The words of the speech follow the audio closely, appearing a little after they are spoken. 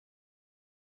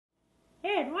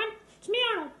Hey everyone, it's me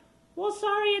Arnold. Well,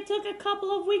 sorry it took a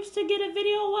couple of weeks to get a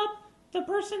video up. The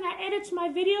person that edits my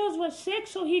videos was sick,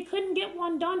 so he couldn't get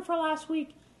one done for last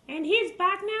week. And he's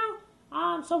back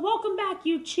now, so welcome back,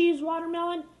 you cheese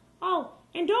watermelon. Oh,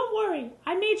 and don't worry,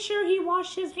 I made sure he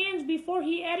washed his hands before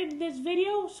he edited this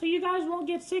video, so you guys won't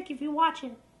get sick if you watch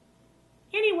it.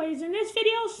 Anyways, in this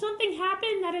video, something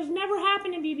happened that has never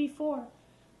happened to me before.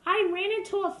 I ran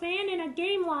into a fan in a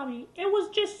game lobby. It was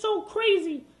just so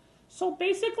crazy. So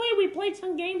basically, we played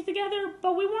some games together,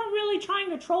 but we weren't really trying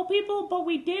to troll people, but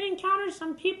we did encounter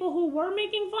some people who were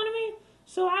making fun of me.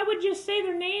 So I would just say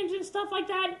their names and stuff like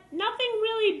that. Nothing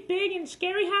really big and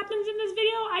scary happens in this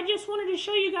video. I just wanted to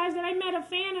show you guys that I met a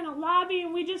fan in a lobby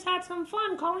and we just had some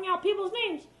fun calling out people's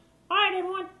names. Alright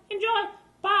everyone, enjoy.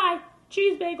 Bye.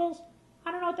 Cheese bagels.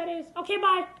 I don't know what that is. Okay,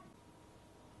 bye.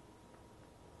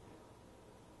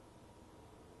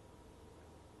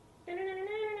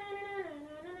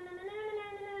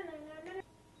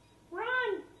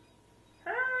 Run!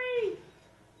 Hurry!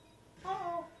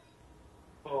 Uh-oh.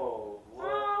 Oh, what?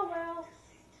 Oh, well.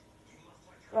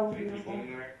 Kobe.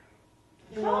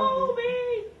 Kobe!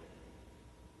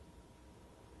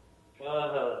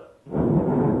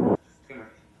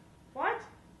 What?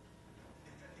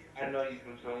 I know you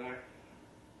from somewhere.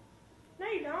 No,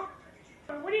 you don't.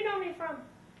 Where do you know me from?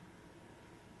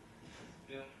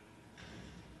 You.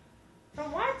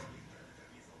 From what?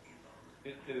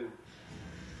 You too.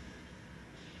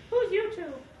 Who's you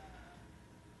two?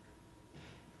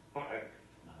 Alright.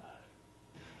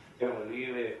 Can't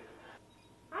believe it.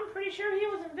 I'm pretty sure he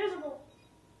was invisible.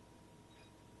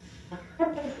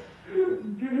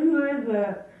 Who is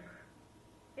that?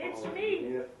 It's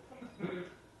me.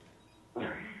 Yeah.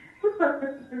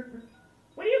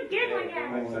 What are you giggling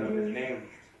at? Make fun of his name.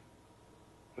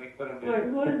 Make fun of his Wait,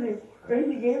 what is it?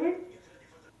 Crazy Gaming?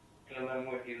 Tell him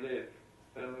where he lives.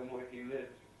 Tell him where he lives.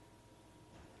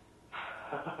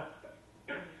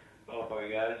 Oh my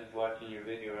god, I'm just watching your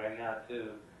video right now too.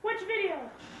 Which video?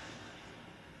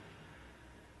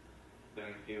 Let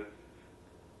me see what.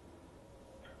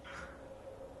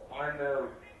 I know.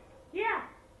 Yeah,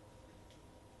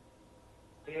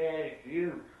 Yeah, it's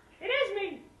you. it is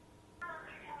me.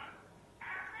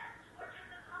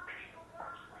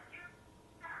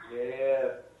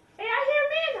 Yeah. Hey, I hear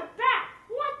me in the back.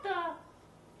 What the?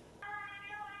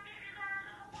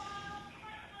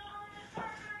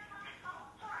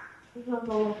 It's not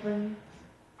the whole thing.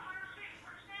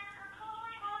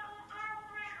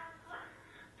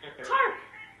 Tark,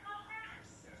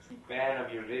 Fan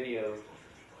of your videos.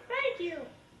 thank you.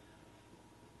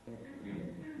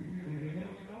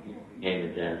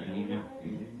 Hey, can you know?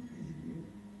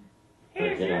 Hey,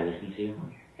 Or did I listen to you?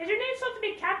 is your name supposed to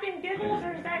be Captain Giggles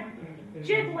or is that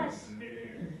Jigless?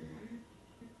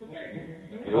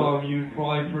 You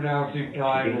probably pronounce it Is that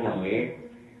Geigel weird?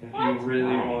 if you really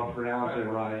want to pronounce it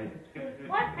right.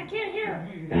 What? I can't hear.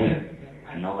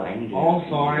 I know what I need to do. Oh,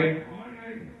 sorry.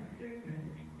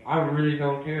 I really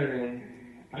don't care then.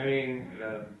 I mean,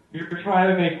 you're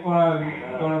trying to make fun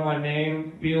of my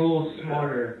name. Be a little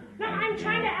smarter. No, I'm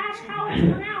trying to ask how it's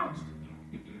pronounced.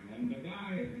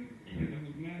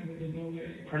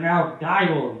 Pronounce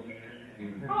Geigel.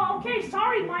 Oh, okay,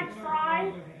 sorry, Mike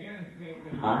Fry.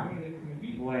 Huh?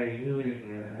 Wait, who is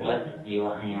that? What? You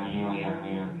hang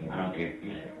on. I don't care.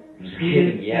 I'm just He kidding.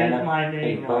 didn't Yeah, say that's my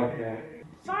name hey, like that.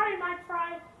 Sorry, Mike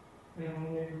Fry.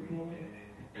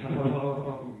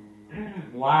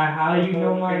 Why? How do you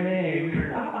know my name?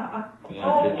 You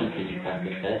want cookies? Did you pass the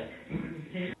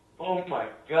test? Oh my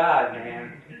god,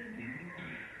 man.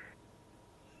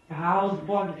 How the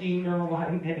fuck do you know my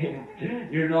name?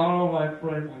 You're not on my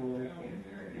friends list.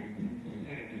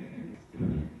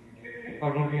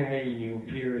 I'm not gonna hate you,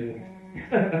 period.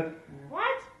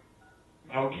 What?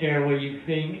 I don't care what you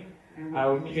think. I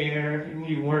don't care if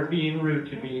you weren't being rude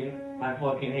to me. I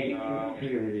fucking hate you,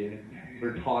 period.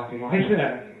 For talking like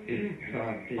that.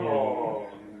 God damn. Oh.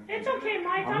 It's okay,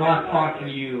 Mike. I'm not talking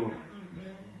to you.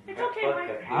 It's okay,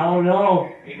 Mike. I don't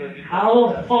know. How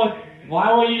the fuck?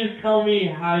 Why won't you just tell me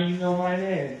how you know my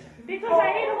name? Because I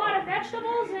ate a lot of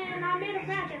vegetables and I'm made of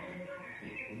magic.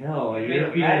 No, He's made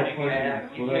of magic, man.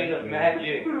 He's made of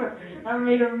magic. I'm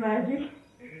made of magic.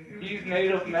 He's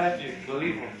made of magic,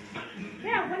 believe him.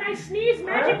 Yeah, when I sneeze,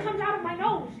 magic comes out of my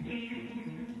nose.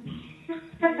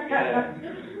 Yeah.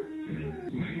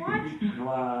 What?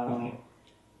 Wow.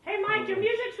 Hey, Mike, your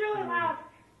music's really loud.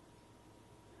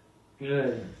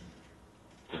 Good.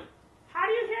 How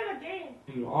do you hear the game?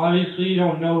 You obviously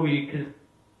don't know me because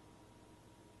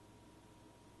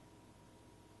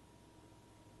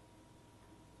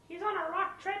He's on a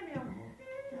rock treadmill.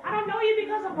 I don't know you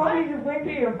because of Probably what? just went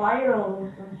to your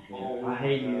viral. Oh, I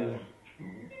hate you.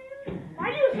 Why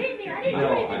do you hate me? I didn't do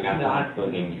No, anything. I got one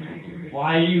cooking.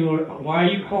 Why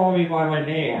you call me by my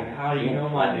name? How do you know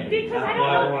my name? Because That's I what don't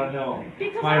I know. want to know.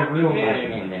 Because My I- real In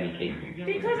name. many cases.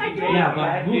 Because I don't. Yeah,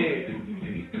 but who?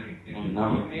 Oh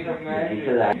no.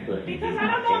 Because I listen. Because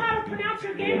I don't know how to pronounce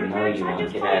your I gamer didn't know tags, you I want to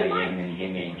just get call out you of here Mike. and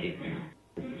give me a kick.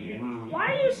 Why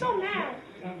are you so mad?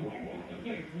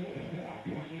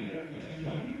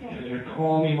 You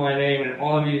call me my name, and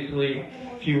obviously,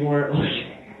 if you weren't like,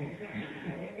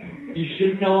 you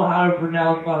should know how to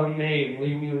pronounce my name.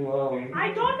 Leave me alone.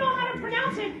 I don't know how to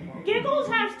pronounce it. Giggles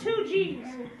has 2 G's.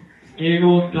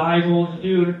 Giggles, giggles,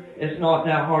 dude. It's not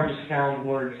that hard to sound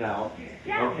words out.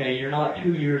 Yeah. Okay, you're not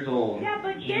 2 years old. Yeah,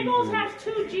 but Giggles Jesus. has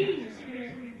 2 G's.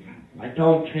 I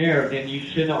don't care. Then you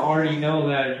should already know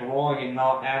that it's wrong and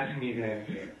not ask me then.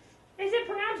 Is it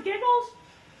pronounced Giggles?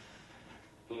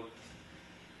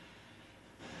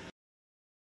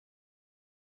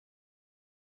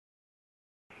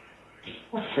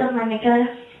 What's up, my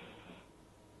nigga?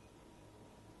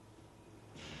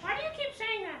 Why do you keep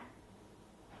saying that?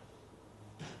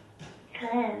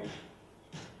 Cause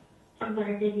I'm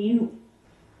better than you.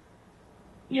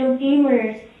 Yo,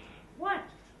 gamers, What?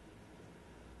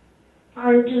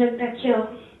 how did you like that kill?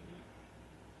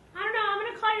 I don't know. I'm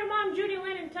gonna call your mom, Judy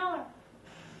Lynn, and tell her.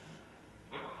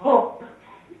 Oh.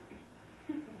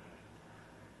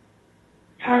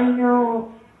 How do you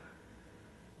know?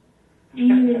 Do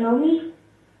you even know me?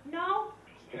 No?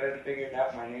 You haven't figured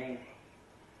out my name.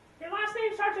 Your last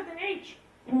name starts with an H.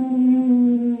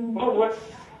 Oh, what?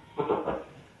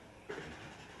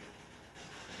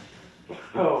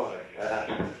 Oh my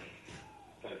god.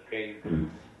 That's crazy.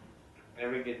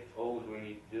 Never gets old when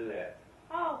you do that.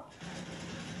 Oh.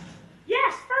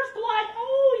 Yes, first blood.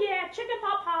 Oh yeah, chicken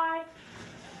pot pie.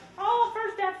 Oh,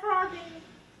 first death for our team.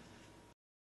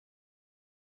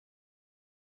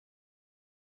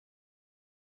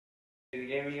 You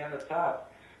gave me on the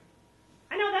top.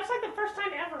 I know, that's like the first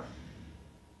time ever.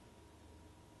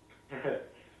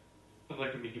 I'd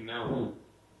like to make you know.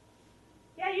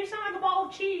 Yeah, you sound like a ball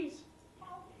of cheese.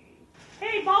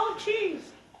 Hey, ball of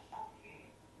cheese.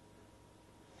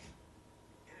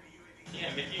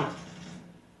 Yeah, Mickey.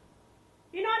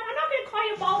 You know what? I'm not going to call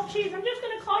you ball of cheese. I'm just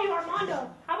going to call you Armando.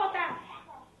 How about that?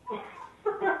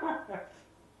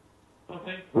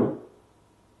 Okay.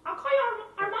 I'll call you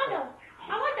Armando.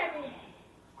 I like that name.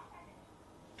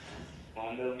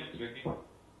 Mondo.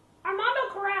 Armando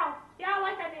Corral. Yeah, I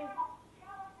like that name.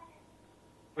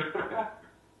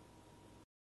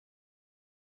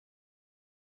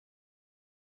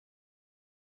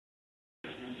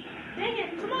 Dang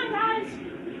it. Come on, guys.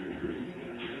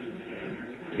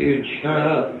 Dude, shut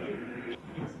up.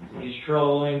 He's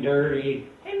trolling dirty.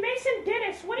 Hey, Mason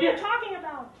Dennis, what are you talking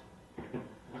about?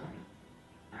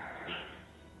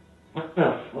 What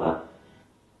the fuck?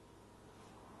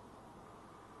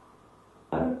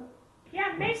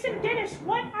 Yeah, Mason Dennis,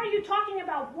 what are you talking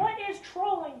about? What is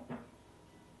trolling?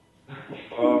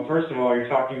 First of all, you're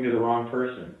talking to the wrong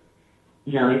person.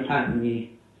 No, you're talking to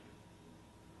me.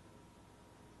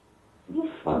 What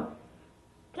the fuck?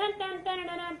 Dun, dun, dun,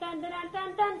 dun, dun, dun, dun,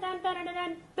 dun, dun, dun, dun, dun,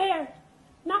 dun. Bear.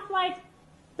 Not like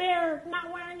bear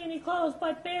not wearing any clothes,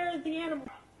 but bear is the animal.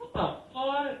 What the fuck?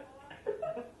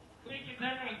 Where did you get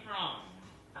that name from?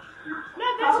 No,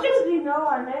 How that's just, does he know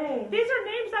our name? these are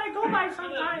names that I go by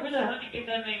sometimes. Where the hell did you get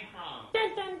that name from? Dun,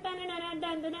 dun, dun, dun, dun,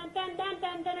 dun, dun, dun, dun,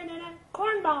 dun, dun, dun, dun.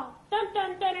 Cornball. Dun,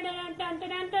 dun, dun, dun, dun, dun, dun,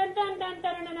 dun, dun, dun, dun,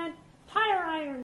 dun, dun, dun. Tire iron.